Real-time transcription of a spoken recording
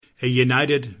A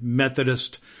United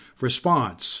Methodist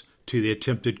response to the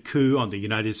attempted coup on the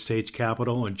United States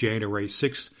Capitol on January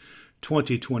 6,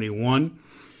 2021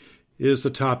 is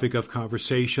the topic of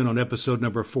conversation on episode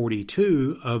number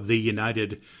 42 of the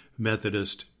United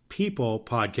Methodist People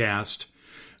podcast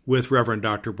with Reverend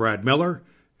Dr. Brad Miller,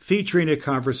 featuring a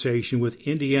conversation with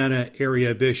Indiana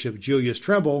area Bishop Julius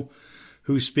Trimble,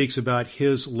 who speaks about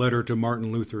his letter to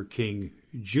Martin Luther King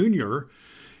Jr.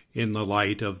 in the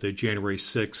light of the January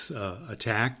 6th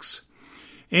attacks,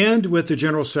 and with the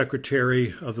General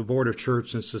Secretary of the Board of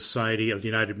Church and Society of the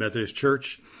United Methodist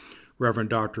Church, Reverend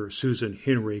Dr. Susan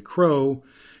Henry-Crowe,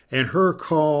 and her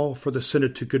call for the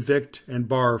Senate to convict and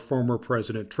bar former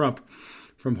President Trump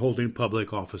from holding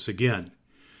public office again.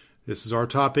 This is our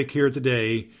topic here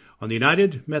today on the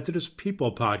United Methodist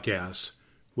People podcast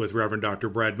with Reverend Dr.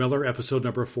 Brad Miller, episode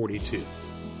number 42.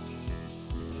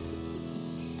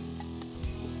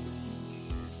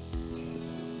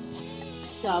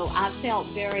 So I felt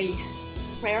very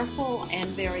prayerful and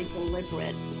very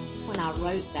deliberate when I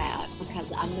wrote that,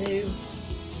 because I knew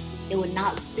it would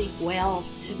not speak well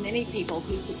to many people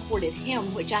who supported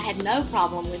him, which I had no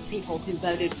problem with people who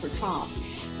voted for Trump.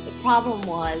 The problem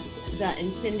was the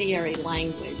incendiary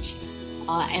language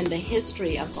and the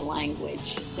history of the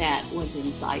language that was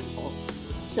insightful.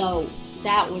 So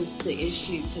that was the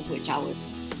issue to which I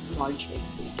was largely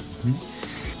speaking. Mm-hmm.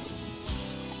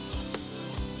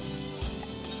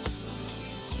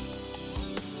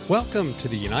 Welcome to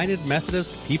the United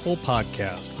Methodist People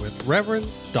podcast with Reverend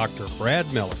Dr. Brad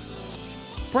Miller.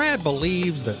 Brad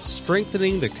believes that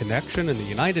strengthening the connection in the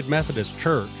United Methodist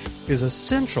Church is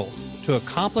essential to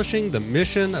accomplishing the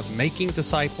mission of making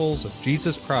disciples of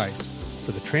Jesus Christ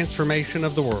for the transformation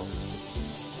of the world.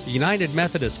 The United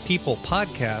Methodist People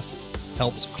podcast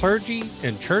helps clergy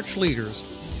and church leaders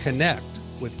connect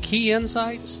with key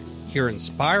insights, hear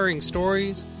inspiring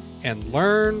stories, and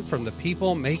learn from the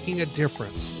people making a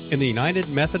difference in the United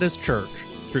Methodist Church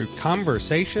through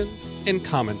conversation and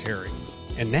commentary.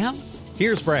 And now,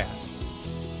 here's Brad.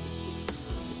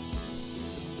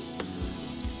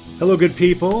 Hello, good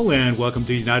people, and welcome to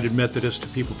the United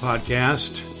Methodist People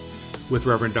podcast with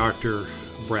Reverend Dr.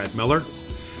 Brad Miller.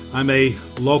 I'm a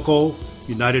local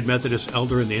United Methodist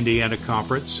elder in the Indiana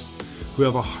Conference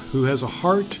who has a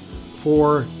heart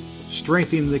for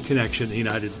strengthening the connection in the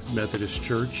United Methodist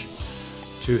Church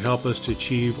to help us to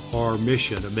achieve our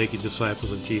mission of making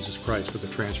disciples of Jesus Christ for the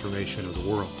transformation of the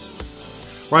world.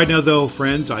 Right now, though,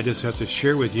 friends, I just have to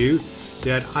share with you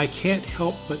that I can't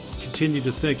help but continue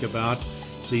to think about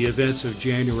the events of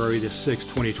January the 6th,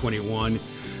 2021,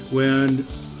 when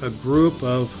a group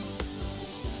of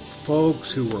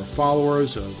folks who were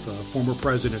followers of former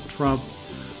President Trump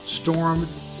stormed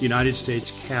the United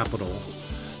States Capitol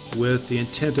with the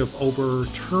intent of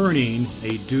overturning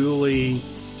a duly,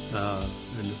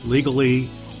 legally,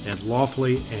 and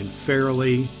lawfully and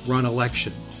fairly run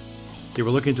election. They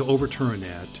were looking to overturn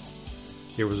that.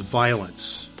 There was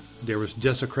violence. There was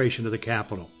desecration of the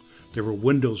Capitol. There were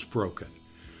windows broken.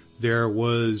 There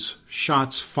was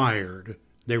shots fired.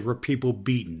 There were people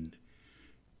beaten.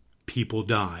 People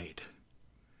died.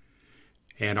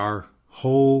 And our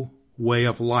whole way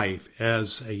of life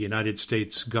as a United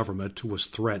States government was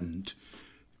threatened.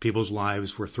 People's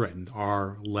lives were threatened.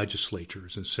 Our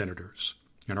legislatures and senators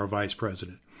and our vice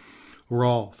president were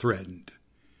all threatened.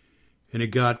 And it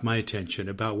got my attention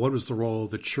about what was the role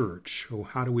of the church. Oh,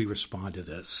 how do we respond to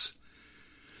this?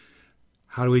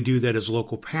 How do we do that as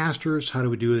local pastors? How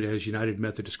do we do it as United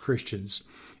Methodist Christians?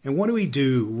 And what do we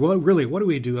do, really, what do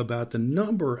we do about the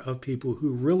number of people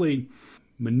who really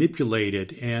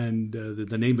manipulated and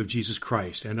the name of Jesus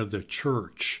Christ and of the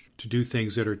church to do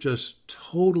things that are just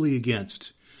totally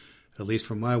against, at least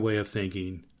from my way of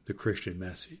thinking, the Christian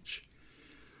message?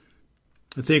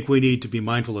 I think we need to be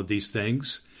mindful of these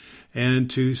things and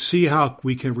to see how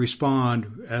we can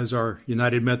respond as our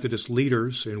United Methodist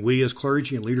leaders, and we as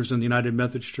clergy and leaders in the United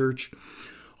Methodist Church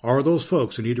are those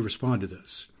folks who need to respond to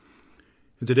this.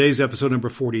 In today's episode number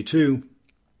 42,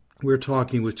 we're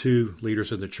talking with two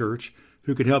leaders in the church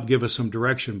who can help give us some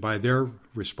direction by their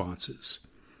responses.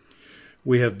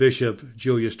 We have Bishop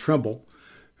Julius Trimble,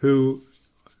 who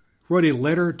wrote a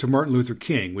letter to Martin Luther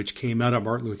King, which came out on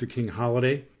Martin Luther King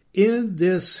holiday. In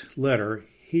this letter,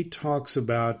 he talks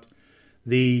about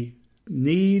the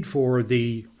need for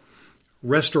the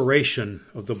restoration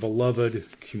of the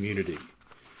beloved community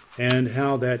and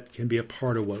how that can be a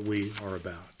part of what we are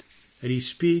about. And he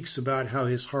speaks about how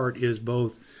his heart is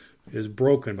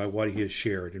broken by what he has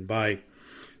shared and by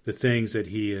the things that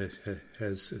he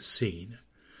has seen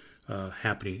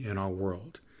happening in our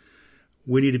world.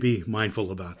 We need to be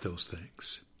mindful about those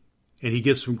things. And he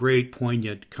gives some great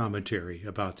poignant commentary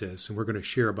about this, and we're going to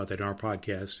share about that in our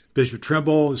podcast. Bishop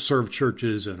Trimble served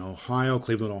churches in Ohio,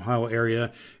 Cleveland, Ohio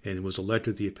area, and was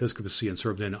elected to the episcopacy and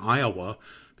served in Iowa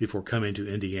before coming to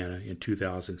Indiana in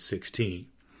 2016.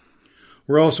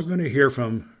 We're also going to hear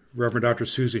from Reverend Dr.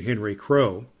 Susan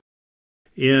Henry-Crowe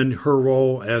in her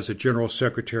role as the General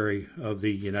Secretary of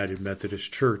the United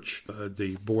Methodist Church,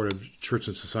 the Board of Church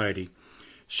and Society.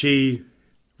 She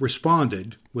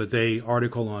responded with an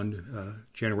article on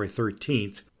January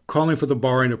 13th calling for the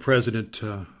barring of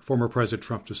former President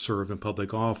Trump to serve in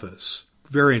public office.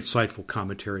 Very insightful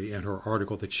commentary in her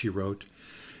article that she wrote.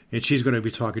 And she's going to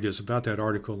be talking to us about that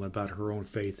article and about her own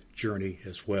faith journey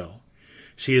as well.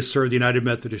 She has served the United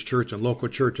Methodist Church and local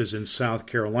churches in South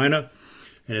Carolina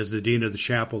and as the Dean of the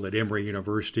Chapel at Emory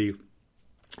University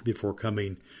before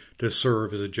coming to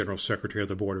serve as a General Secretary of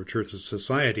the Board of Church and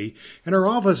Society. And her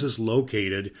office is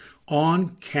located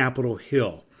on Capitol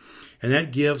Hill. And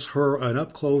that gives her an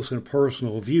up-close and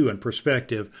personal view and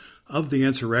perspective of the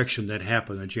insurrection that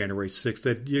happened on January 6th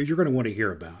that you're going to want to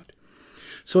hear about.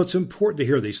 So it's important to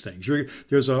hear these things.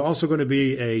 There's also going to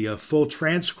be a full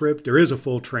transcript. There is a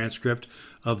full transcript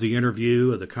of the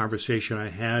interview, of the conversation I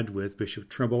had with Bishop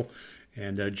Trimble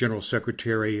and General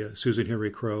Secretary Susan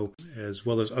Henry-Crowe, as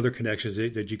well as other connections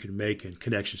that you can make and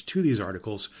connections to these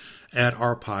articles at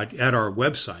our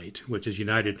website, which is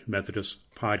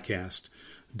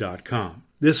UnitedMethodistPodcast.com.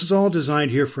 This is all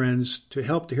designed here, friends, to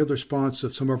help to hear the response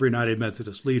of some of our United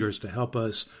Methodist leaders to help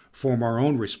us form our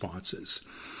own responses.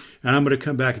 And I'm going to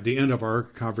come back at the end of our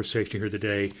conversation here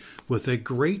today with a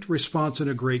great response and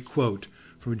a great quote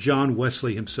from John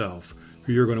Wesley himself,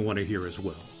 who you're going to want to hear as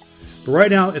well. But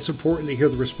right now, it's important to hear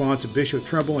the response of Bishop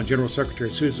Trimble and General Secretary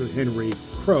Susan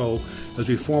Henry-Crowe as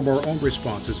we form our own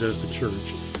responses as the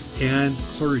church and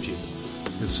clergy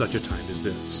in such a time as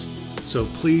this. So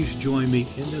please join me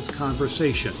in this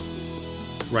conversation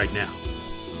right now.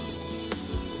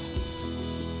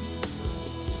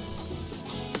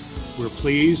 We're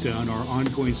pleased on our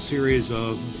ongoing series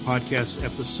of podcast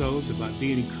episodes about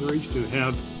being encouraged to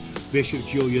have Bishop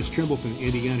Julius Trimble from the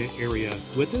Indiana area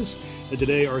with us. And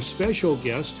today our special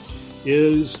guest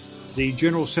is the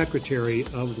General Secretary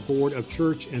of the Board of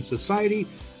Church and Society,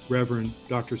 Reverend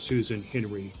Dr. Susan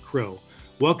Henry-Crowe.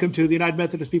 Welcome to the United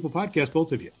Methodist People Podcast,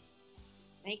 both of you.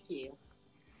 Thank you.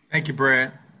 Thank you,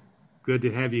 Brad. Good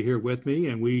to have you here with me.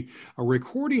 And we are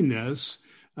recording this.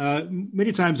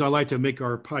 Many times I like to make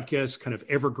our podcast kind of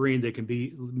evergreen. They can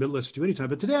be listened to anytime.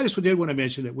 But today I just did want to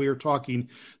mention that we are talking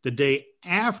the day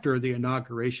after the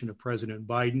inauguration of President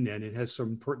Biden, and it has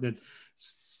some pertinent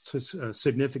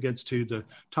significance to the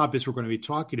topics we're going to be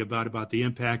talking about the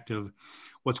impact of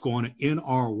what's going on in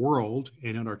our world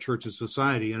and in our church and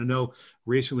society. And I know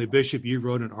recently, Bishop, you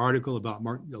wrote an article about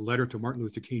a letter to Martin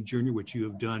Luther King Jr., which you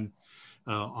have done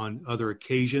on other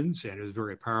occasions, and it was a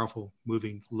very powerful,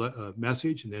 moving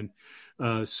message. And then,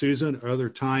 Susan, other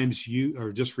times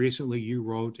just recently, you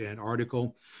wrote an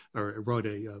article or wrote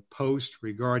a post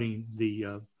regarding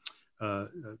the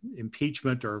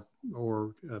impeachment or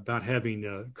about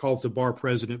having called to bar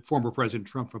former President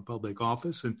Trump from public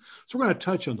office. And so we're going to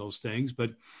touch on those things.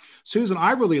 But Susan,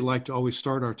 I really like to always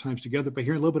start our times together by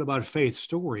hearing a little bit about a faith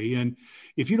story. And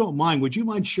if you don't mind, would you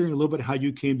mind sharing a little bit how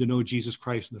you came to know Jesus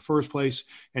Christ in the first place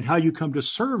and how you come to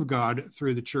serve God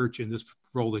through the church in this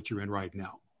role that you're in right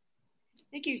now?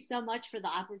 Thank you so much for the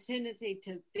opportunity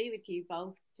to be with you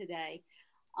both today.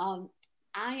 I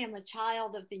am a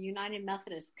child of the United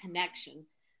Methodist Connection.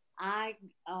 I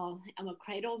am a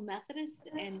cradle Methodist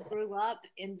and grew up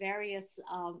in various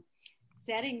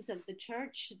settings of the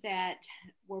church that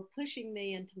were pushing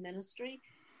me into ministry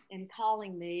and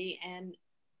calling me. And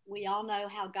we all know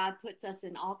how God puts us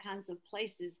in all kinds of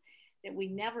places that we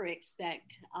never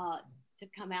expect to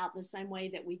come out the same way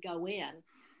that we go in.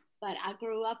 But I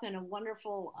grew up in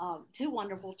two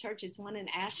wonderful churches, one in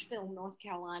Asheville, North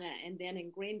Carolina, and then in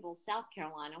Greenville, South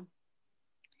Carolina,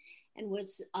 and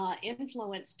was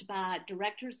influenced by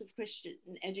directors of Christian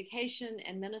education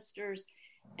and ministers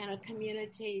and a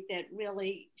community that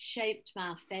really shaped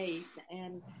my faith.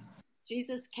 And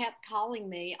Jesus kept calling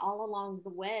me all along the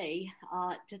way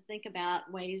to think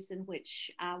about ways in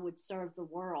which I would serve the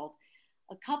world.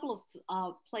 A couple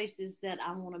of places that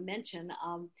I want to mention.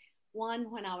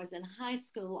 One, when I was in high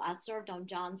school, I served on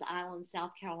Johns Island,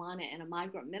 South Carolina, in a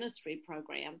migrant ministry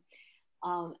program.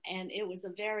 And it was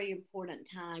a very important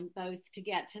time, both to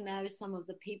get to know some of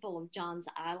the people of Johns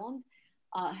Island,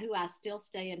 who I still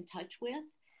stay in touch with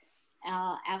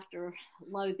after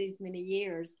these many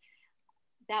years.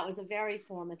 That was a very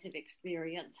formative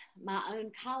experience. My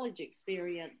own college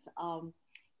experience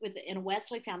in a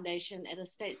Wesley Foundation at a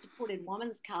state-supported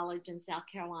women's college in South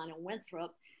Carolina,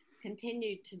 Winthrop,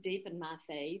 continued to deepen my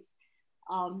faith.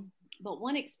 But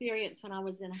one experience when I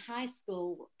was in high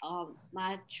school,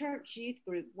 my church youth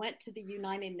group went to the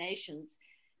United Nations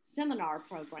seminar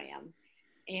program.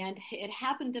 And it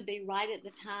happened to be right at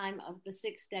the time of the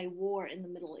 6-day war in the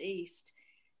Middle East.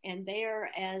 And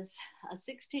there, as a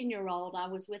 16-year-old, I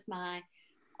was with my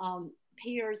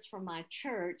peers from my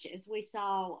church as we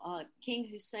saw King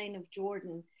Hussein of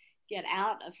Jordan get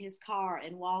out of his car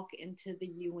and walk into the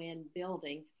UN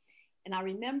building. And I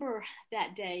remember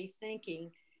that day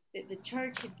thinking that the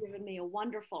church had given me a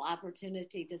wonderful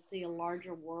opportunity to see a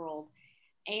larger world,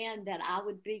 and that I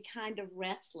would be kind of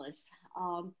restless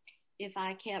if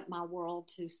I kept my world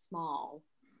too small.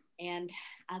 And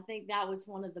I think that was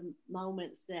one of the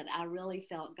moments that I really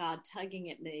felt God tugging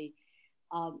at me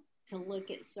to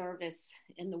look at service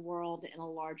in the world in a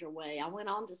larger way. I went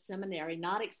on to seminary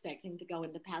not expecting to go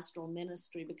into pastoral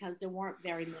ministry because there weren't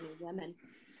very many women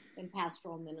in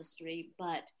pastoral ministry,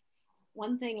 but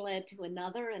one thing led to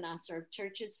another, and I served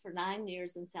churches for 9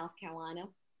 years in South Carolina.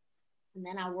 And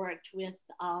then I worked with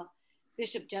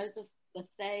Bishop Joseph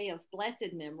Bethay of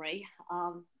blessed memory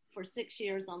for 6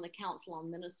 years on the Council on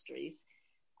Ministries.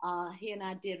 He and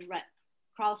I did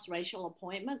cross-racial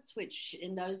appointments, which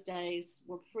in those days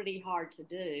were pretty hard to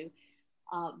do,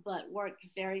 but worked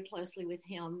very closely with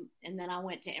him. And then I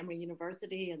went to Emory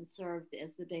University and served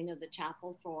as the dean of the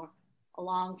chapel for a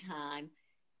long time.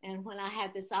 And when I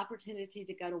had this opportunity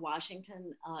to go to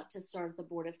Washington to serve the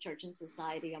Board of Church and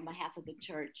Society on behalf of the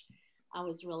church, I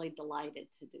was really delighted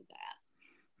to do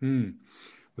that.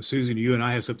 Well, Susan, you and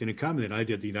I have something in common. That I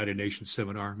did the United Nations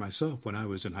seminar myself when I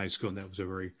was in high school, and that was a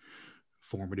very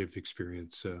formative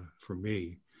experience for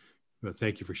me. But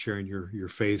thank you for sharing your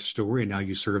faith story. And now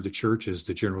you serve the church as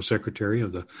the General Secretary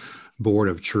of the Board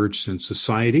of Church and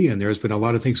Society. And there's been a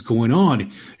lot of things going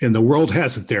on in the world,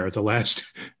 hasn't there, the last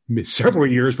several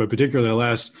years, but particularly the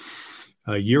last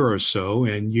year or so.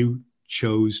 And you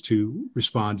chose to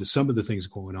respond to some of the things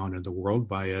going on in the world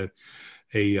by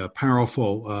a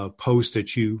powerful post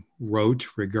that you wrote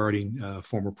regarding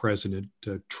former President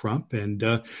Trump. And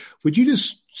would you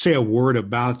just say a word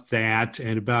about that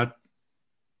and about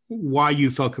why you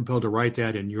felt compelled to write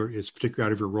that, and it's particularly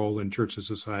out of your role in church and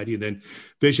society? And then,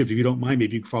 Bishop, if you don't mind,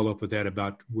 maybe you can follow up with that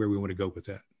about where we want to go with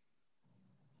that.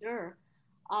 Sure.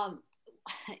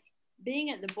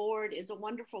 Being at the board is a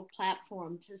wonderful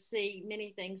platform to see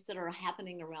many things that are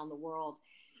happening around the world.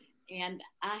 And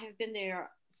I have been there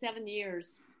 7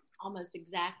 years, almost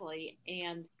exactly,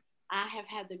 and I have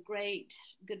had the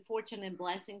good fortune and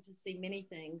blessing to see many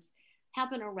things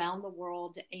happen around the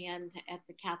world and at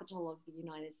the capital of the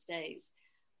United States.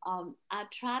 I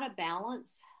try to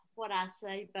balance what I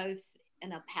say both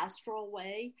in a pastoral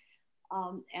way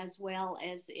as well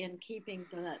as in keeping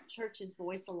the church's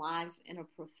voice alive in a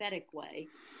prophetic way.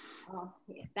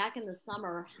 Back in the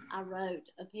summer, I wrote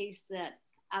a piece that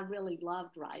I really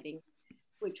loved writing,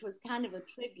 which was kind of a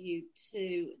tribute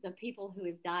to the people who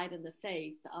have died in the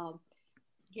faith,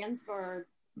 Ginsburg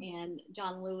and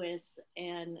John Lewis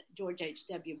and George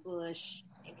H.W. Bush,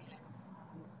 and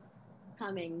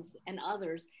Cummings and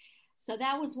others. So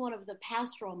that was one of the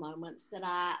pastoral moments that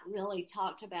I really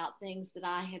talked about things that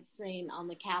I had seen on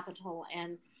the Capitol,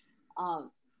 and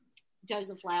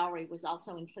Joseph Lowry was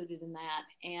also included in that.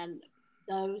 And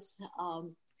those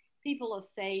people of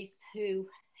faith who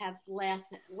have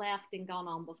left and gone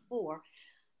on before.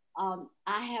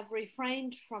 I have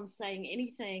refrained from saying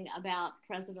anything about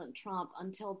President Trump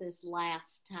until this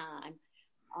last time.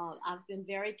 I've been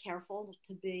very careful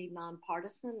to be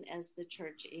nonpartisan as the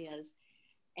church is.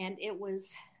 And it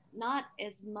was not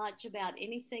as much about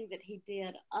anything that he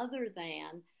did other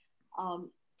than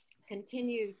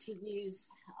continue to use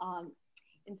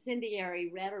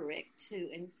incendiary rhetoric to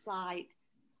incite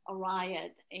a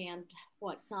riot and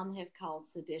what some have called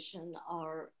sedition,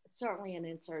 or certainly an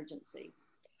insurgency.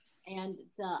 And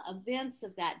the events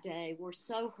of that day were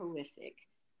so horrific,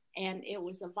 and it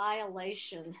was a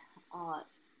violation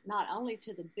not only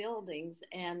to the buildings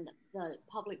and the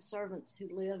public servants who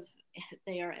live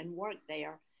there and work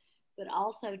there, but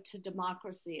also to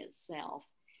democracy itself.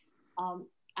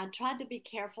 I tried to be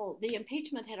careful. The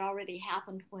impeachment had already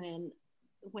happened when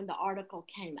the article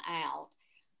came out.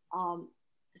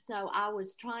 So I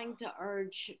was trying to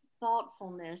urge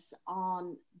thoughtfulness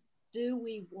on, do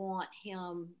we want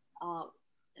him,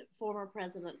 former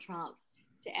President Trump,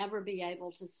 to ever be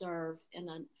able to serve in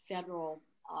a federal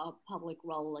public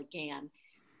role again?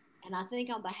 And I think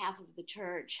on behalf of the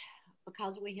church,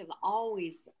 because we have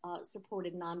always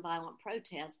supported nonviolent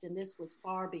protest, and this was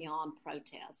far beyond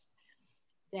protest,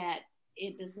 that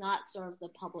it does not serve the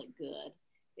public good.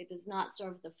 It does not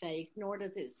serve the faith, nor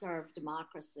does it serve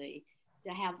democracy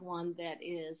to have one that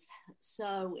is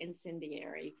so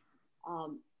incendiary,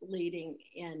 leading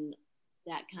in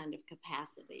that kind of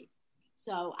capacity.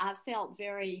 So I felt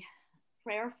very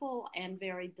prayerful and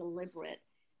very deliberate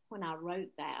when I wrote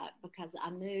that, because I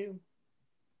knew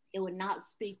it would not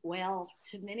speak well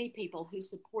to many people who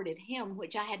supported him,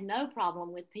 which I had no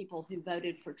problem with people who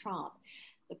voted for Trump.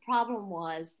 The problem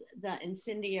was the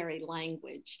incendiary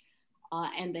language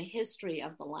and the history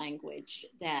of the language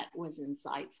that was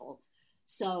insightful.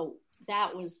 So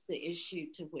that was the issue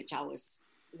to which I was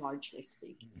largely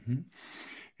speaking. Mm-hmm.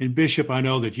 And Bishop, I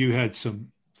know that you had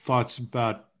some thoughts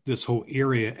about this whole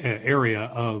area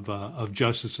of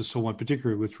justice and so on,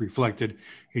 particularly what's reflected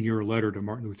in your letter to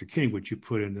Martin Luther King, which you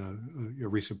put in a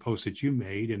recent post that you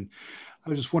made. And I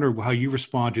was just wondering how you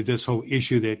respond to this whole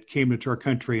issue that came into our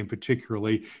country, and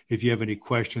particularly if you have any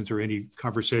questions or any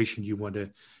conversation you want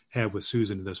to have with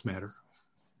Susan in this matter.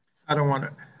 I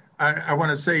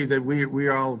want to say that we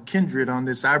are all kindred on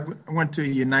this. I went to a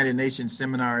United Nations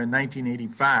seminar in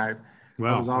 1985.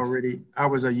 Wow. I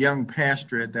was a young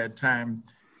pastor at that time.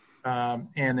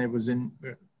 And it was and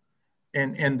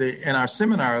our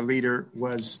seminar leader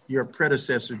was your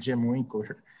predecessor, Jim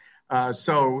Winkler.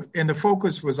 So the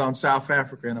focus was on South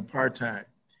Africa and apartheid.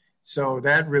 So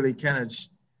that really kind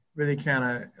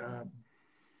of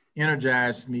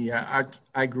energized me.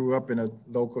 I grew up in a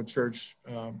local church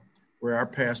where our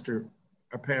pastor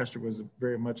was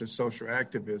very much a social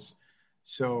activist.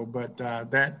 So, but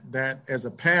that as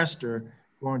a pastor,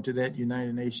 going to that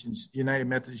United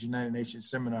Methodist United Nations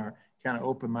seminar kind of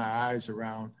opened my eyes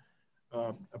around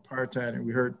apartheid, and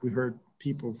we heard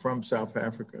people from South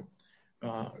Africa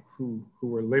who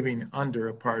were living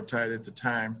under apartheid at the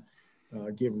time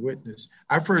give witness.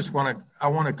 I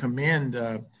want to commend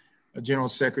General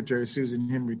Secretary Susan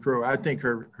Henry-Crowe. I think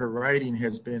her writing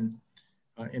has been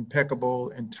impeccable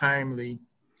and timely,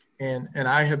 and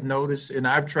I have noticed, and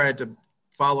I've tried to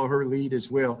follow her lead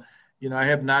as well. I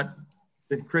have not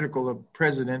been critical of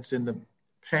presidents in the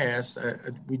past.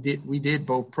 We did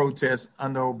both protest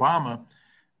under Obama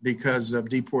because of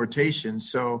deportation.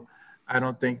 So I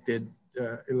don't think that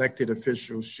elected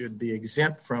officials should be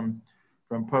exempt from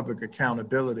public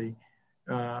accountability.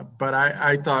 But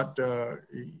I thought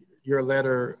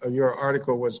your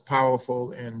article was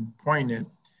powerful and poignant,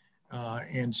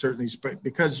 and certainly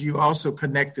because you also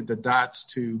connected the dots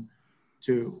to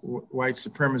white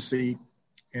supremacy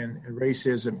and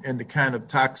racism and the kind of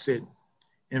toxic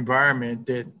environment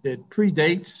that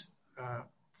predates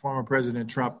former President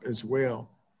Trump as well.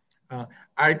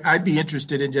 I'd be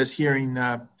interested in just hearing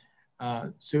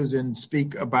Susan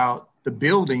speak about the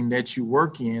building that you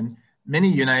work in. Many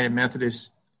United Methodists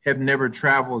have never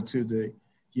traveled to the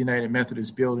United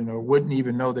Methodist building or wouldn't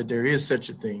even know that there is such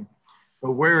a thing.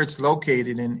 But where it's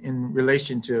located in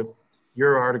relation to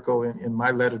your article in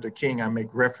my letter to King, I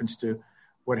make reference to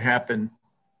what happened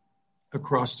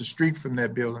across the street from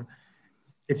that building.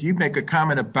 If you make a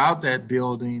comment about that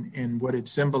building and what it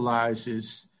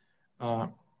symbolizes,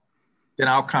 then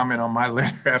I'll comment on my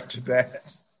letter after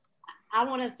that. I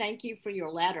want to thank you for your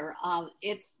letter.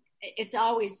 It's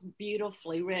always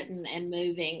beautifully written and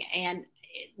moving. And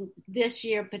this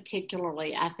year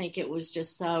particularly, I think it was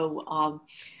just so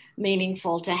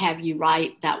meaningful to have you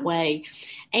write that way.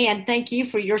 And thank you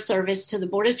for your service to the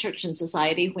Board of Church and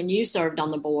Society when you served on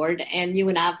the board, and you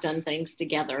and I have done things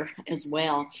together as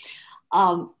well.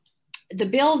 The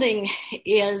building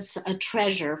is a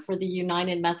treasure for the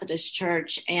United Methodist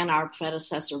Church and our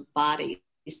predecessor bodies.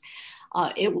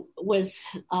 It was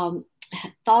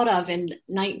thought of in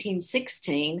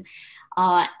 1916,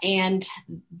 and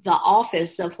the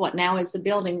office of what now is the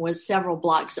building was several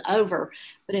blocks over.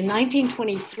 But in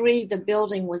 1923, the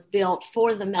building was built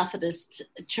for the Methodist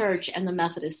Church and the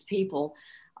Methodist people,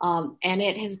 and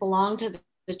it has belonged to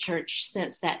the church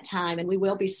since that time, and we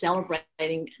will be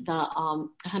celebrating the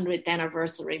 100th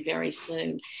anniversary very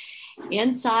soon.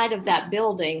 Inside of that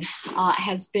building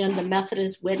has been the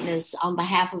Methodist witness on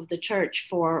behalf of the church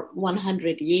for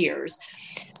 100 years.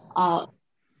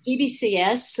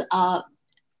 EBCS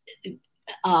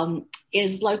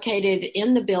is located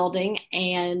in the building,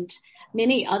 and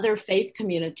many other faith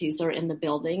communities are in the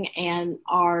building, and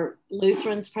are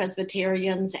Lutherans,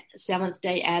 Presbyterians,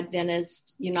 Seventh-day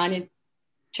Adventists, United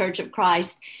Church of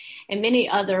Christ, and many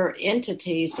other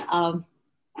entities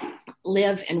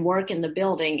live and work in the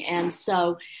building. And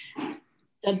so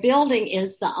the building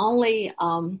is the only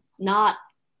not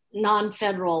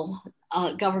non-federal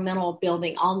governmental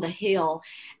building on the Hill.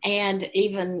 And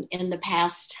even in the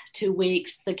past 2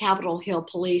 weeks, the Capitol Hill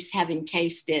police have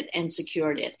encased it and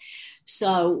secured it.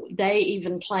 So they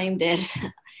even claimed it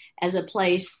as a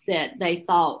place that they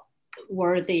thought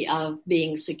worthy of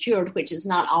being secured, which is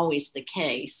not always the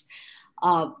case.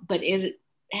 But it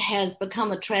has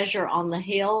become a treasure on the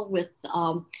hill, with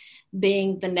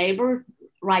being the neighbor,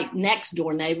 right next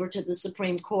door neighbor to the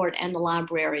Supreme Court and the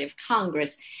Library of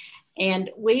Congress. And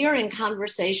we are in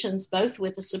conversations both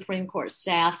with the Supreme Court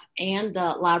staff and the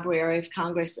Library of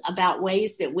Congress about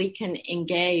ways that we can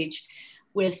engage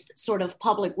with sort of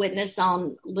public witness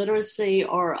on literacy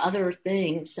or other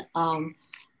things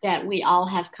that we all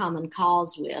have common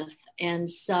cause with. And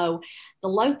so the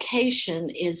location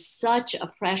is such a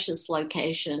precious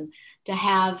location to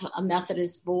have a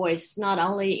Methodist voice, not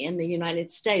only in the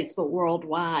United States, but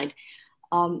worldwide.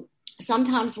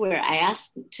 Sometimes we're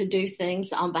asked to do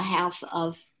things on behalf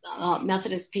of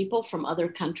Methodist people from other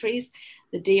countries.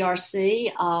 The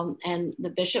DRC and the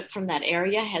bishop from that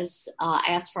area has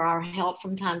asked for our help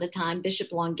from time to time.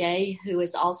 Bishop Longuet, who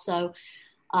is also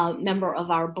a member of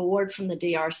our board from the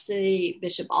DRC,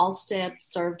 Bishop Alstead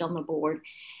served on the board.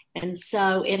 And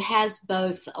so it has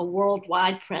both a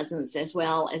worldwide presence as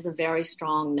well as a very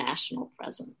strong national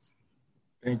presence.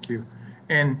 Thank you.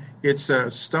 And it's a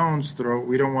stone's throw.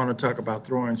 We don't want to talk about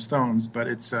throwing stones, but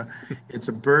it's a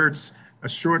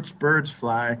short bird's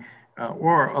fly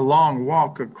or a long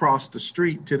walk across the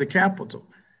street to the Capitol.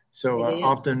 So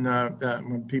often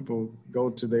when people go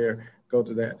to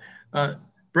that.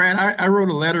 Brad, I wrote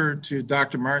a letter to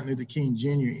Dr. Martin Luther King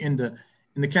Jr. in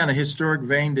the kind of historic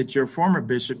vein that your former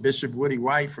bishop, Bishop Woody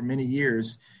White, for many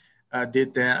years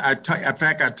did that. In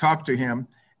fact, I talked to him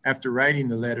after writing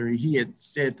the letter. He had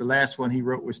said the last one he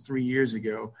wrote was 3 years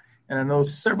ago. And I know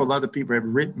several other people have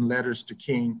written letters to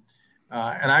King.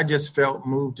 And I just felt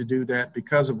moved to do that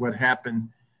because of what happened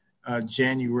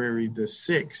January the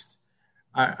 6th.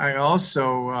 I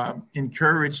also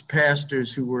encouraged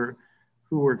pastors who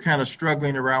were kind of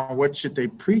struggling around what should they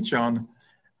preach on.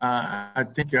 I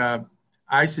think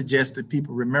I suggested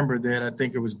people remember that. I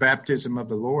think it was Baptism of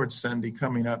the Lord Sunday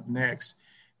coming up next.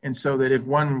 And so that if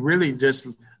one really just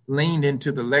leaned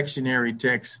into the lectionary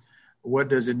text, what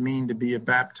does it mean to be a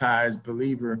baptized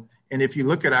believer? And if you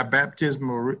look at our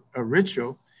baptismal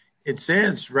ritual, it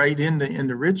says right in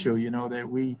the ritual,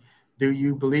 that do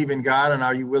you believe in God, and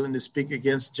are you willing to speak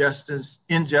against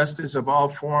injustice of all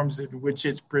forms in which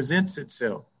it presents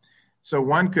itself? So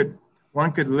one could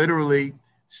literally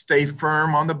stay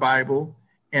firm on the Bible.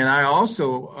 And I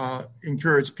also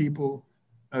encourage people,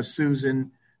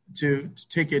 Susan, to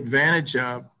take advantage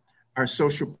of our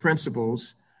social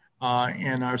principles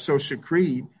and our social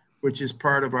creed, which is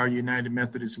part of our United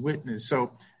Methodist Witness.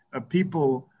 So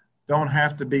people don't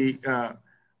have to be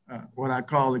what I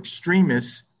call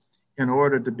extremists in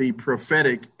order to be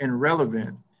prophetic and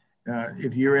relevant.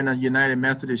 If you're in a United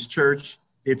Methodist church,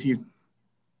 if you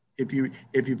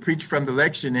preach from the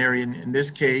lectionary, in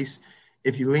this case,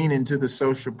 if you lean into the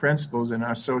social principles in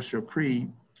our social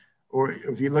creed, or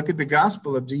if you look at the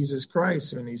gospel of Jesus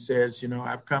Christ, when he says,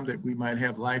 I've come that we might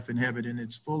have life and have it in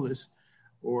its fullest,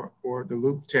 or the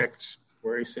Luke text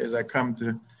where he says, I come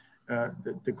to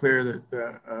declare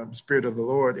the Spirit of the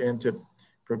Lord and to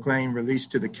proclaim release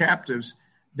to the captives,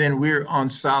 then we're on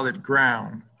solid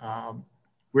ground.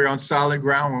 We're on solid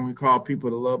ground when we call people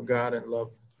to love God and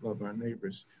love our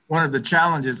neighbors. One of the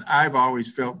challenges I've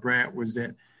always felt, Brad, was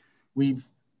that we've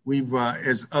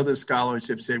as other scholars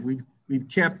have said, we've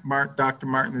kept Dr.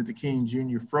 Martin Luther King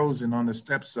Jr. frozen on the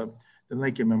steps of the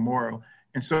Lincoln Memorial.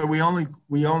 And so we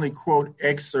only quote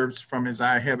excerpts from his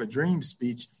I Have a Dream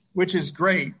speech, which is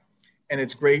great. And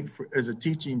it's great as a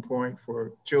teaching point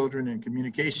for children in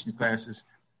communication classes.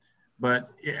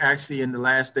 But actually, in the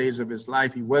last days of his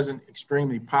life, he wasn't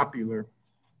extremely popular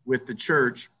with the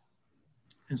church,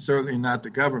 and certainly not the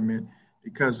government,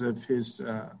 because of his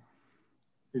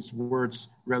words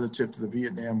relative to the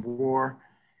Vietnam War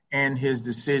and his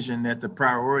decision that the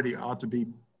priority ought to be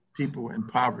people in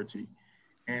poverty.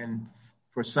 And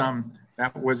for some,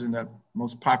 that wasn't the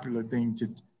most popular thing to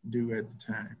do at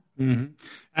the time. Mm-hmm.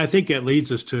 I think that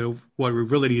leads us to what we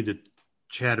really need to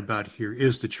chat about here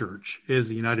is the church, is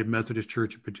the United Methodist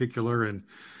Church in particular, and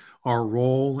our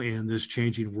role in this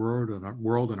changing world and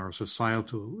our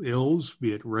societal ills,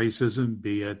 be it racism,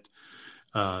 be it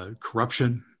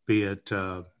corruption, be it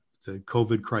the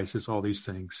COVID crisis, all these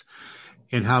things,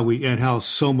 and how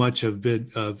so much of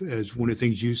it, as one of the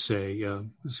things you say,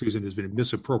 Susan, has been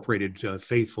misappropriated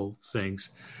faithful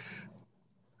things.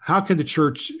 How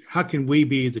can we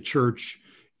be the church,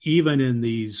 even in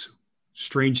these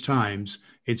strange times,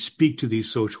 and speak to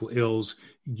these social ills,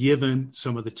 given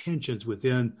some of the tensions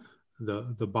within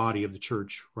the body of the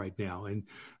church right now? And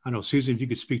I know, Susan, if you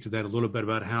could speak to that a little bit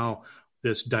about how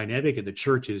this dynamic in the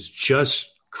church is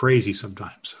just crazy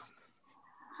sometimes.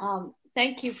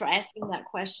 Thank you for asking that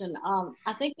question.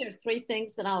 I think there are three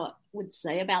things that I would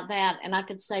say about that, and I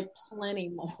could say plenty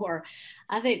more.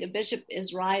 I think the bishop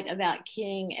is right about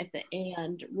King at the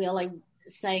end, really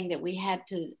saying that we had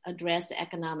to address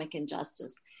economic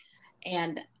injustice.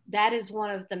 And that is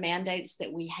one of the mandates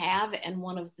that we have and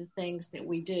one of the things that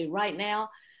we do. Right now,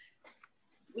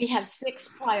 we have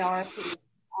 6 priorities.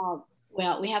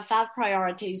 We have 5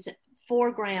 priorities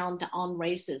foreground on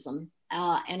racism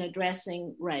and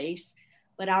addressing race.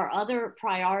 But our other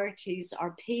priorities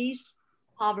are peace,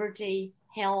 poverty,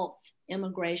 health,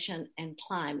 immigration, and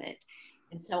climate.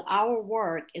 And so our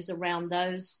work is around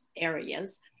those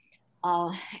areas.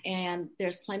 And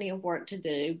there's plenty of work to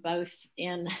do, both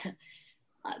in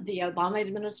the Obama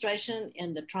administration,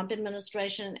 in the Trump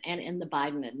administration, and in the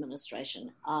Biden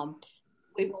administration.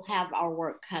 We will have our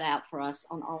work cut out for us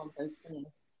on all of those things.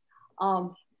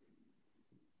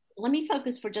 Let me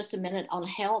focus for just a minute on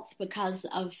health because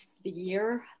of the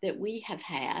year that we have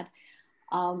had.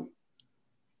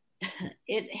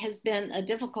 It has been a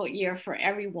difficult year for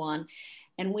everyone,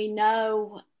 and we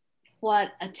know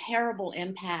what a terrible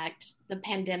impact the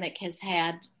pandemic has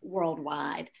had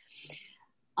worldwide.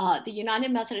 The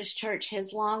United Methodist Church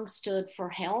has long stood for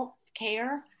health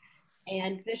care,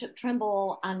 and Bishop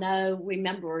Trimble, I know,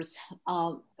 remembers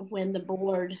when the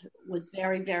board was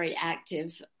very, very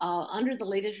active under the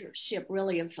leadership,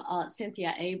 really, of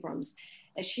Cynthia Abrams,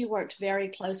 as she worked very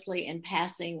closely in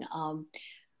passing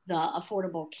the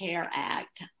Affordable Care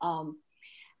Act.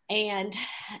 And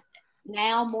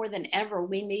now more than ever,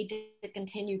 we need to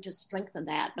continue to strengthen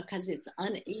that because it's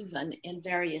uneven in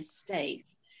various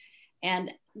states.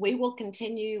 And we will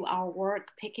continue our work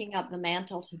picking up the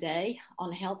mantle today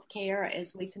on healthcare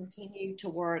as we continue to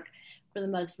work for the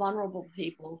most vulnerable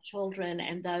people, children,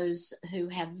 and those who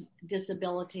have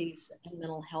disabilities and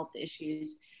mental health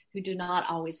issues who do not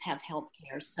always have health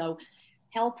care. So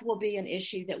health will be an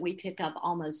issue that we pick up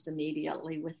almost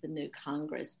immediately with the new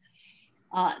Congress.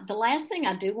 The last thing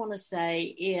I do want to say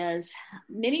is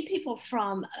many people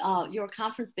from your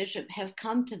conference, Bishop, have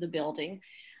come to the building.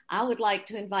 I would like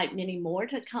to invite many more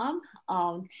to come.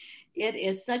 It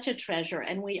is such a treasure,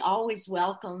 and we always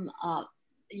welcome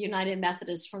United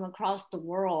Methodists from across the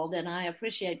world, and I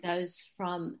appreciate those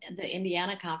from the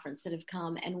Indiana conference that have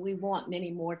come, and we want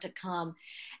many more to come,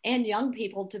 and young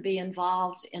people to be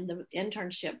involved in the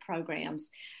internship programs.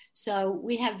 So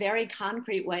we have very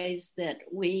concrete ways that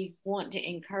we want to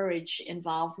encourage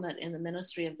involvement in the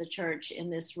ministry of the church in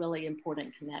this really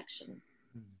important connection.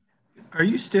 Are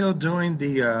you still doing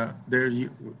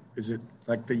is it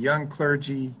like the young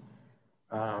clergy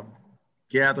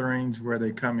gatherings where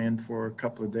they come in for a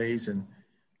couple of days and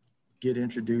get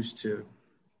introduced to?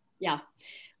 Yeah,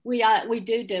 we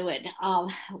do it.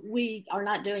 We are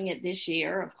not doing it this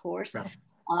year, of course, no.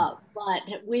 But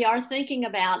we are thinking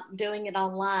about doing it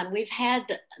online. We've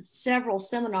had several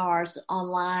seminars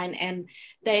online, and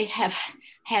they have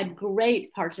had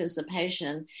great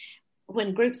participation.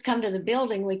 When groups come to the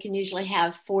building, we can usually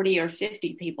have 40 or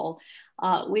 50 people.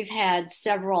 We've had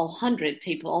several hundred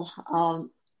people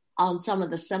on some of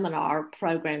the seminar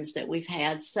programs that we've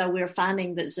had. So we're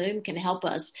finding that Zoom can help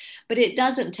us, but it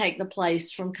doesn't take the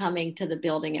place from coming to the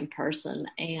building in person.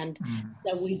 And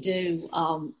so we do,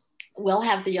 we'll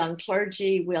have the young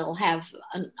clergy, we'll have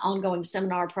an ongoing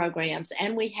seminar programs,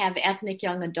 and we have ethnic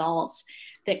young adults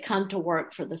that come to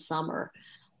work for the summer.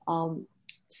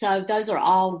 So those are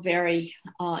all very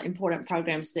important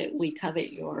programs that we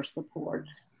covet your support.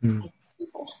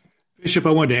 Bishop,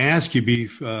 I wanted to ask you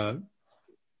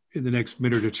in the next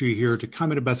minute or two here to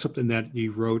comment about something that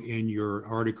you wrote in your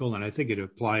article, and I think it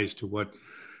applies to what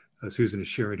Susan is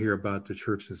sharing here about the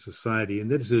church and society. And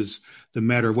this is the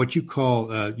matter of what you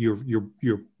call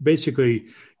your basically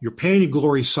your pain and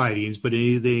glory sightings, but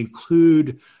they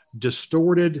include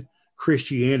distorted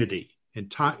Christianity and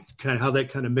kind of how that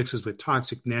kind of mixes with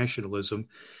toxic nationalism,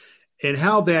 and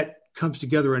how that comes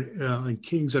together in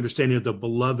King's understanding of the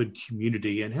beloved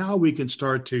community, and how we can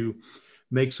start to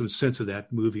make some sense of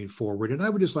that moving forward. And I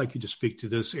would just like you to speak to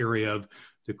this area of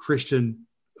the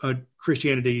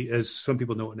Christianity, as some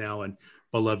people know it now, and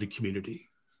beloved community.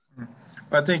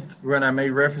 I think when I made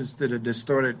reference to the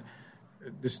distorted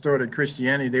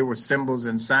Christianity, they were symbols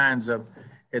and signs of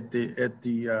at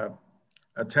the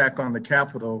attack on the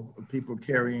Capitol, people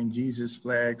carrying Jesus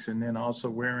flags and then also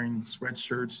wearing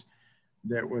sweatshirts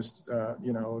that was,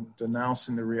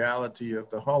 denouncing the reality of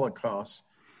the Holocaust,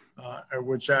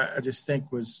 which I just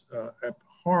think was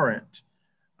abhorrent,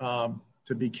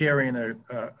 to be carrying a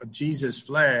Jesus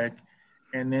flag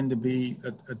and then to be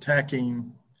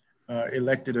attacking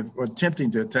elected or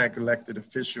attempting to attack elected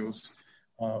officials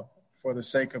for the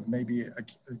sake of maybe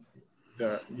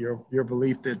your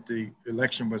belief that the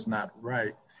election was not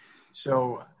right.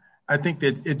 So I think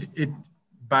that it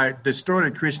by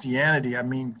distorted Christianity, I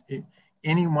mean,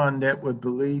 anyone that would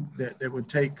believe that would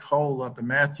take hold of the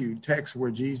Matthew text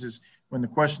where Jesus, when the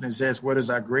question is asked, what is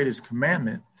our greatest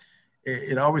commandment?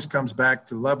 It always comes back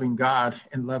to loving God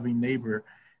and loving neighbor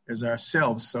as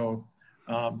ourselves. So,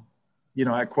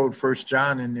 I quote 1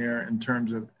 John in there in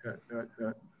terms of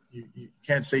you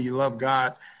can't say you love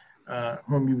God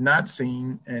whom you've not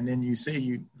seen, and then you say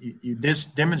you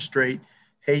demonstrate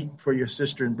hate for your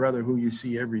sister and brother who you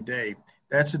see every day.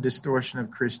 That's a distortion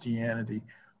of Christianity.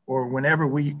 Or whenever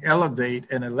we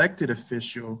elevate an elected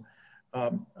official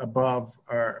above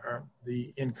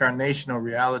the incarnational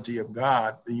reality of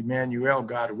God, the Emmanuel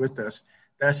God with us,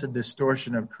 that's a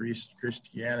distortion of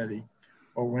Christianity.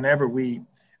 Or whenever we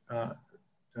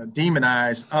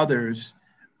demonize others,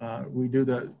 we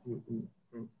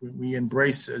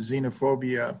embrace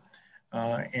xenophobia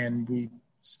and we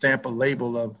stamp a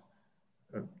label of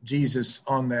Jesus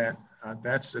on that.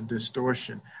 That's a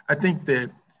distortion. I think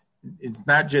that it's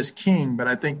not just king, but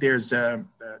I think there's a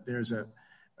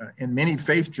in many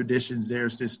faith traditions,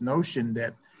 there's this notion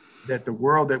that the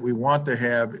world that we want to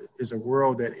have is a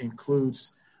world that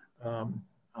includes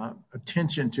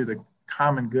attention to the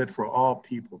common good for all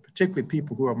people, particularly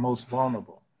people who are most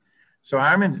vulnerable. So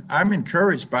I'm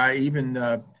encouraged by even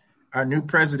our new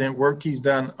president, work he's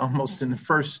done almost in the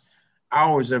first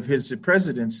hours of his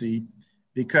presidency,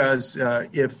 because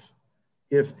if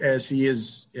as he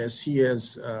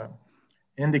has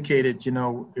indicated,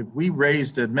 if we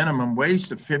raise the minimum wage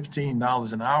to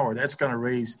 $15 an hour, that's going to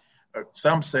raise,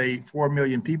 some say, 4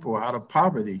 million people out of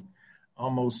poverty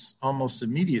almost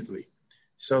immediately.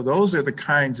 So those are the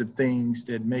kinds of things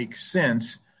that make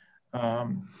sense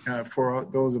for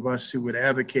those of us who would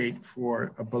advocate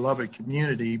for a beloved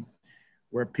community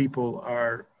where people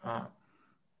are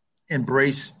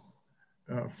embraced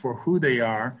for who they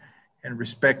are and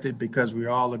respected because we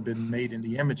all have been made in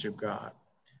the image of God.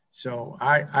 So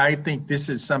I think this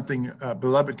is something,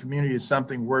 beloved community is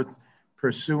something worth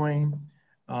pursuing.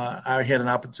 I had an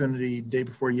opportunity day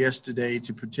before yesterday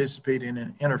to participate in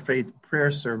an interfaith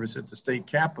prayer service at the state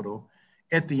capitol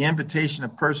at the invitation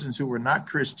of persons who were not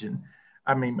Christian.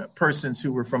 Persons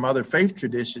who were from other faith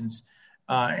traditions.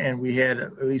 And we had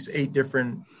at least 8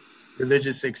 different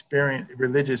religious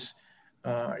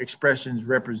expressions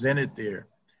represented there.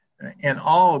 And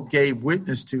all gave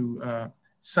witness to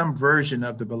some version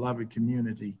of the beloved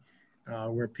community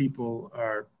where people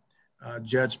are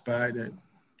judged by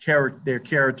their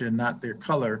character, not their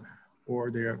color or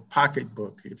their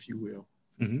pocketbook, if you will.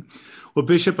 Mm-hmm. Well,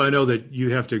 Bishop, I know that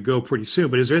you have to go pretty soon,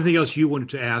 but is there anything else you wanted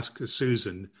to ask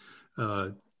Susan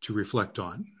to reflect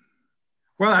on?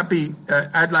 Well,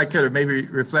 I'd like her to maybe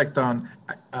reflect on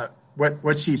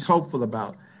what she's hopeful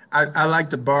about. I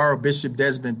like to borrow Bishop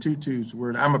Desmond Tutu's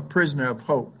word. I'm a prisoner of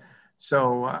hope.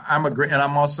 So and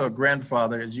I'm also a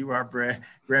grandfather, as you are,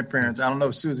 grandparents. I don't know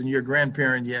if Susan, you're a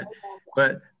grandparent yet,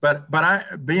 but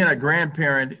being a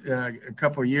grandparent a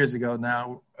couple of years ago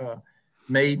now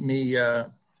made me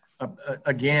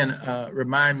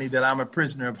remind me that I'm a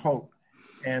prisoner of hope.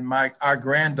 And our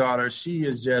granddaughter, she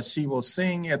will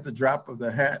sing at the drop of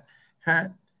the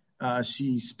hat.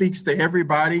 She speaks to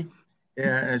everybody.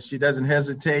 She doesn't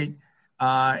hesitate.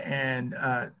 And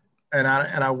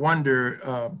I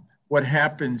wonder what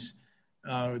happens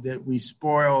that we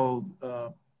spoil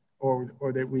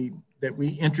or that we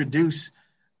introduce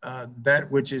that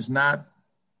which is not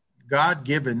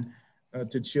God-given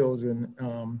to children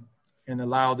and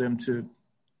allow them to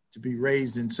be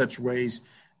raised in such ways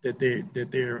that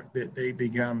they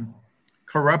become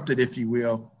corrupted, if you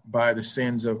will, by the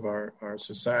sins of our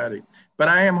society. But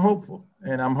I am hopeful,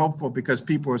 and I'm hopeful because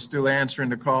people are still answering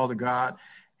the call to God,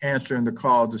 answering the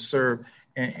call to serve.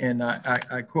 And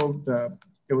I quote,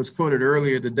 it was quoted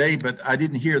earlier today, but I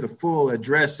didn't hear the full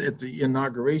address at the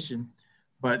inauguration,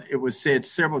 but it was said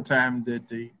several times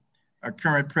that our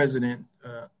current president,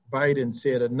 Biden,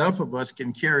 said, enough of us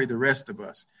can carry the rest of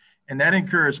us. And that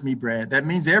encouraged me, Brad. That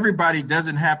means everybody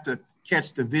doesn't have to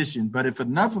catch the vision, but if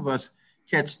enough of us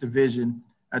catch the vision,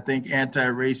 I think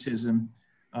anti-racism,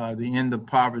 the end of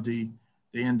poverty,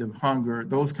 the end of hunger,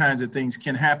 those kinds of things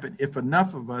can happen. If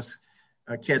enough of us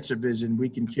catch a vision, we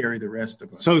can carry the rest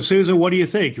of us. So, Susan, what do you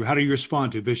think? How do you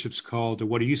respond to Bishop's call? To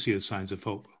what do you see as signs of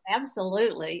hope?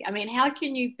 Absolutely. I mean, how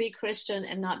can you be Christian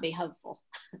and not be hopeful?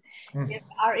 If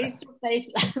our Easter faith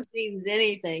means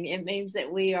anything, it means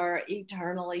that we are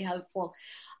eternally hopeful.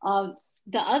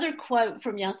 the other quote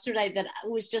from yesterday that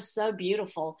was just so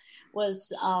beautiful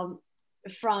was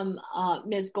from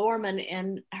Ms. Gorman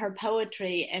in her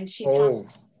poetry, and she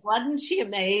wasn't she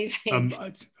amazing?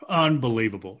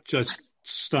 Unbelievable, just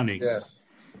stunning. Yes.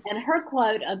 And her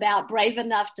quote about brave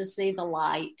enough to see the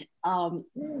light. I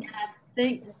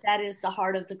think that is the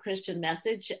heart of the Christian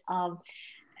message,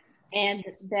 and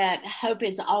that hope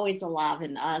is always alive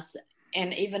in us.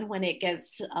 And even when it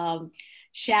gets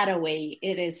shadowy,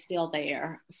 it is still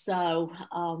there. So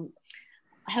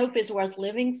hope is worth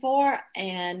living for,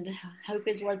 and hope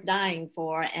is worth dying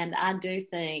for. And I do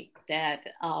think that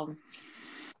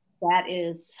that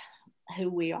is who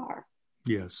we are.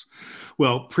 Yes.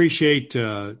 Well, appreciate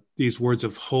these words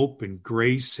of hope and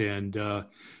grace, and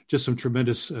just some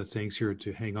tremendous things here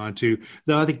to hang on to.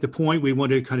 Now, I think the point we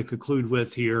want to kind of conclude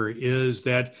with here is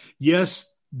that, yes,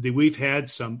 we've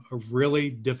had a really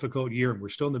difficult year, and we're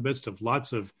still in the midst of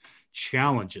lots of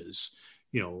challenges,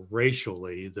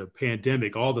 racially, the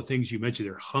pandemic, all the things you mentioned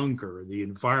there, hunger, the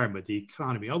environment, the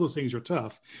economy, all those things are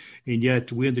tough. And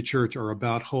yet we in the church are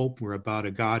about hope. We're about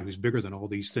a God who's bigger than all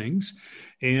these things,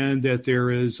 and that there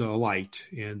is a light,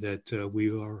 and that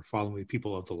we are following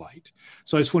people of the light.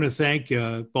 So I just want to thank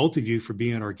both of you for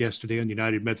being our guest today on the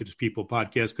United Methodist People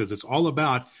podcast, because it's all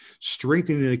about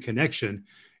strengthening the connection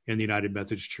in the United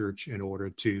Methodist Church in order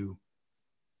to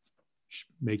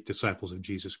make disciples of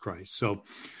Jesus Christ. So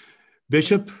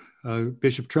Bishop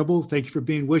Trimble, thank you for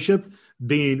being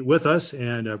with us,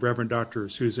 and Reverend Dr.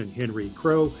 Susan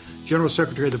Henry-Crowe, General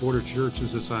Secretary of the Board of Church and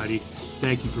Society,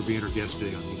 thank you for being our guest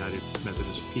today on the United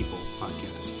Methodist People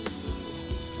podcast.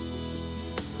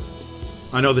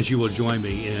 I know that you will join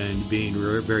me in being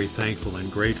very thankful and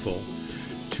grateful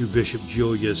to Bishop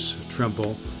Julius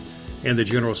Trimble and the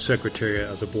General Secretary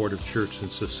of the Board of Church and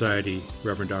Society,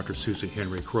 Reverend Dr. Susan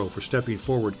Henry-Crowe, for stepping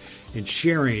forward and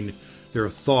sharing their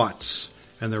thoughts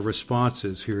and their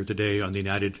responses here today on the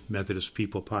United Methodist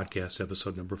People podcast,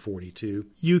 episode number 42.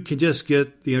 You can just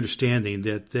get the understanding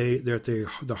that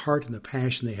the heart and the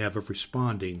passion they have of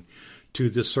responding to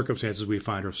the circumstances we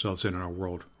find ourselves in our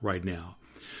world right now.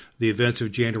 The events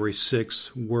of January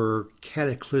 6th were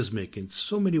cataclysmic in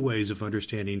so many ways of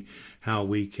understanding how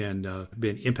we can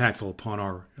be impactful upon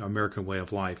our American way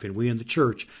of life. And we in the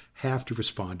church have to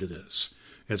respond to this.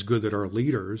 It's good that our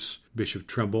leaders, Bishop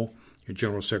Trimble and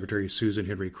General Secretary Susan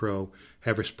Henry-Crowe,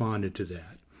 have responded to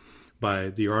that by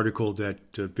the article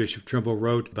that Bishop Trimble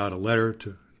wrote about a letter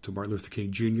to Martin Luther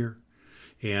King Jr.,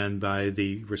 and by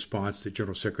the response that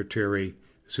General Secretary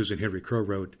Susan Henry-Crowe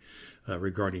wrote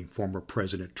regarding former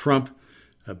President Trump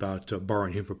about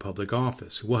borrowing him for public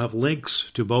office. We'll have links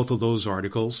to both of those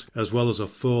articles, as well as a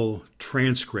full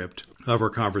transcript of our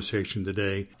conversation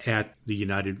today at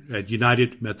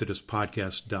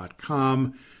UnitedMethodistPodcast.com,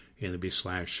 and it'll be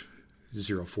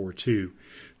 /042.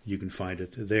 You can find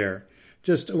it there.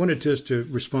 I wanted to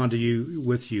respond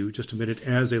with you just a minute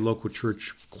as a local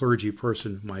church clergy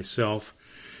person myself,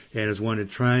 and as one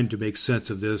trying to make sense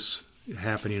of this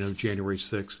happening on January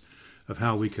 6th, of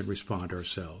how we can respond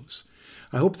ourselves.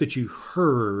 I hope that you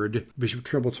heard Bishop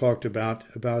Trimble talked about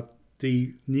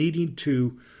the needing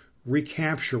to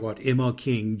recapture what M.L.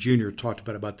 King Jr. talked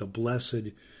about the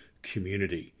blessed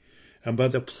community,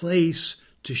 about the place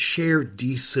to share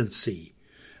decency,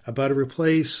 about a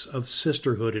place of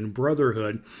sisterhood and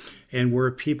brotherhood, and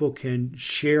where people can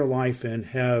share life and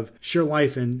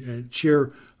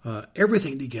share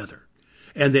everything together.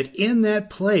 And that in that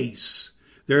place,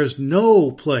 there is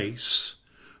no place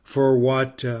for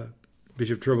what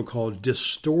Bishop Trimble called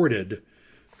distorted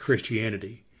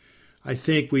Christianity. I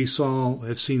think we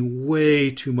have seen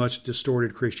way too much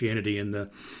distorted Christianity in the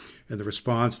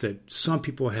response that some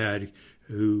people had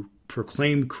who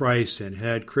proclaimed Christ and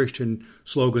had Christian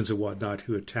slogans and whatnot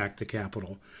who attacked the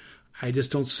Capitol. I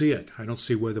just don't see it. I don't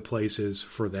see where the place is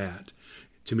for that.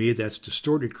 To me, that's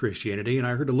distorted Christianity, and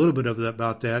I heard a little bit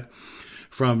about that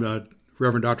from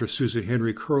Reverend Dr. Susan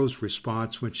Henry-Crowe's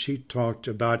response when she talked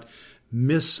about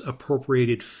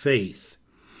misappropriated faith.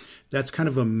 That's kind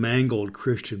of a mangled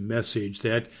Christian message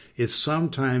that is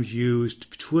sometimes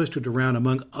used, twisted around,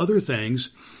 among other things,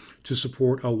 to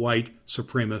support a white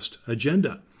supremacist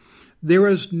agenda. There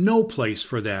is no place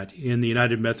for that in the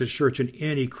United Methodist Church in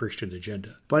any Christian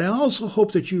agenda. But I also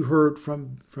hope that you heard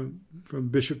from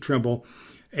Bishop Trimble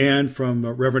and from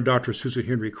Reverend Dr. Susan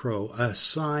Henry-Crowe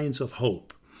signs of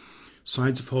hope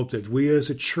that we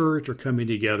as a church are coming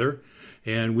together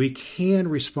and we can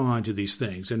respond to these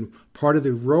things. And part of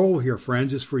the role here,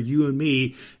 friends, is for you and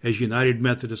me as United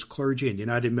Methodist clergy and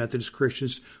United Methodist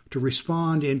Christians to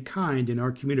respond in kind in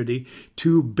our community,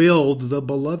 to build the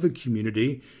beloved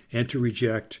community, and to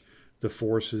reject the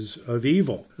forces of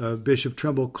evil. Bishop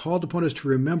Trimble called upon us to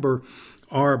remember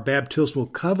our baptismal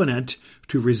covenant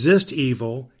to resist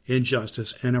evil,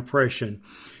 injustice, and oppression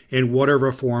in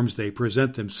whatever forms they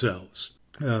present themselves.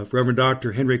 Reverend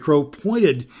Dr. Henry-Crowe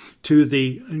pointed to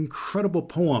the incredible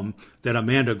poem that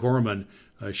Amanda Gorman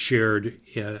shared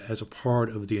as a part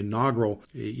of the inaugural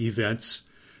events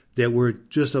that were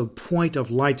just a point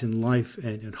of light and life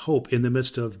and hope in the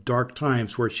midst of dark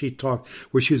times, where she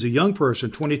was a young person,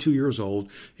 22 years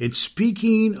old, and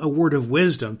speaking a word of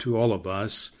wisdom to all of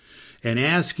us and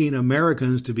asking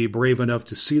Americans to be brave enough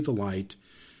to see the light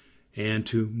and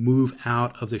to move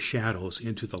out of the shadows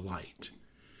into the light.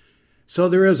 So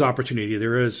there is opportunity.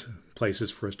 There is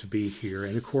places for us to be here.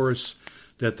 And of course,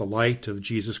 that the light of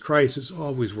Jesus Christ is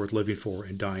always worth living for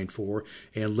and dying for.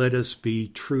 And let us be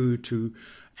true to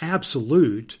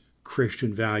absolute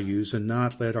Christian values and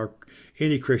not let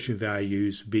any Christian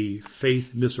values be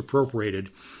faith misappropriated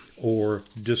or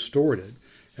distorted,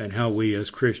 and how we as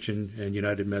Christian and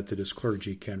United Methodist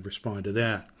clergy can respond to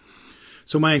that.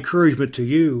 So my encouragement to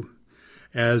you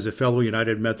as a fellow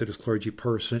United Methodist clergy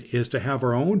person is to have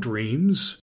our own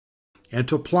dreams and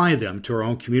to apply them to our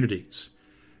own communities.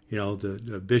 You know,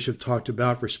 the bishop talked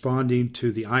about responding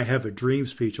to the I Have a Dream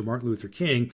speech of Martin Luther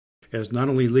King as not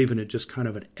only leaving it just kind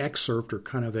of an excerpt or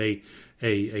kind of a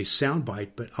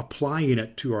soundbite, but applying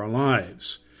it to our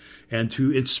lives and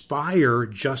to inspire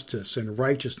justice and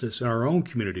righteousness in our own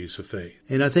communities of faith.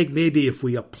 And I think maybe if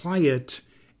we apply it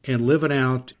and live it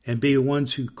out and be the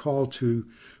ones who call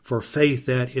for faith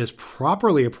that is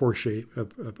properly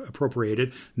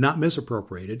appropriated, not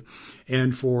misappropriated,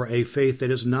 and for a faith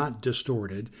that is not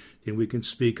distorted, then we can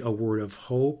speak a word of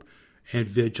hope and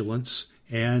vigilance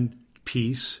and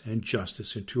peace and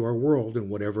justice into our world in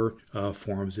whatever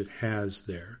forms it has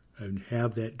there, and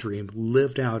have that dream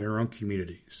lived out in our own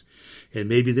communities. And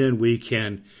maybe then we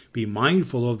can be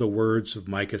mindful of the words of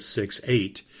Micah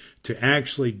 6:8 to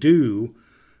actually do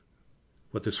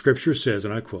what the scripture says,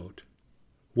 and I quote,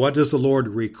 "What does the Lord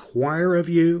require of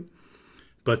you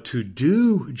but to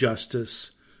do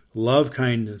justice, love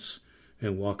kindness,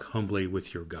 and walk humbly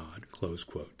with your God?" Close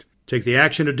quote. Take the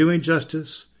action of doing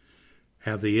justice,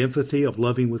 have the empathy of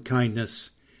loving with kindness,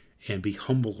 and be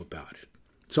humble about it.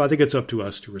 So I think it's up to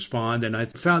us to respond. And I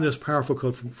found this powerful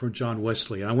quote from John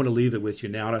Wesley, and I want to leave it with you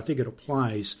now. And I think it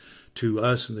applies to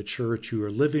us in the church who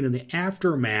are living in the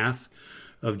aftermath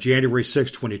of January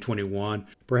 6, 2021.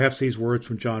 Perhaps these words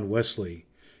from John Wesley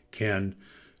can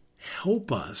help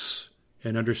us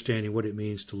in understanding what it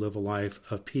means to live a life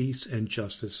of peace and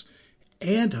justice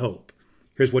and hope.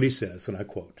 Here's what he says, and I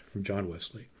quote from John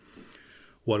Wesley: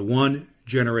 "What one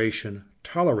generation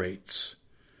tolerates,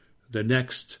 the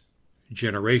next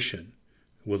generation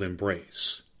will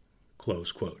embrace."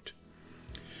 Close quote.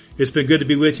 It's been good to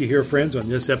be with you here, friends, on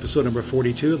this episode number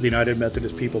 42 of the United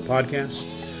Methodist People Podcast.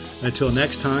 Until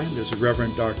next time, this is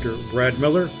Reverend Dr. Brad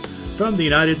Miller from the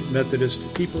United Methodist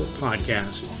People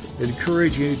Podcast. I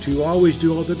encourage you to always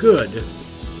do all the good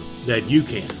that you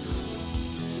can.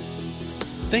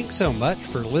 Thanks so much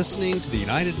for listening to the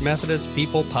United Methodist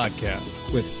People Podcast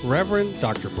with Reverend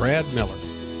Dr. Brad Miller.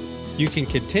 You can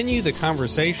continue the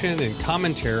conversation and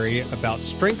commentary about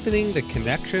strengthening the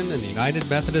connection in the United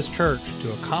Methodist Church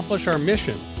to accomplish our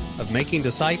mission of making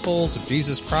disciples of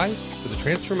Jesus Christ for the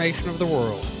transformation of the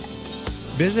world.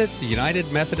 Visit the United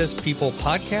Methodist People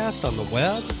Podcast on the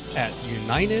web at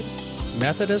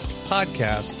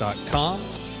unitedmethodistpodcast.com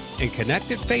and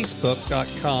connect at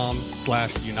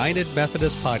facebook.com/United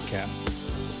Methodist Podcast.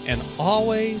 And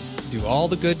always do all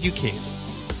the good you can.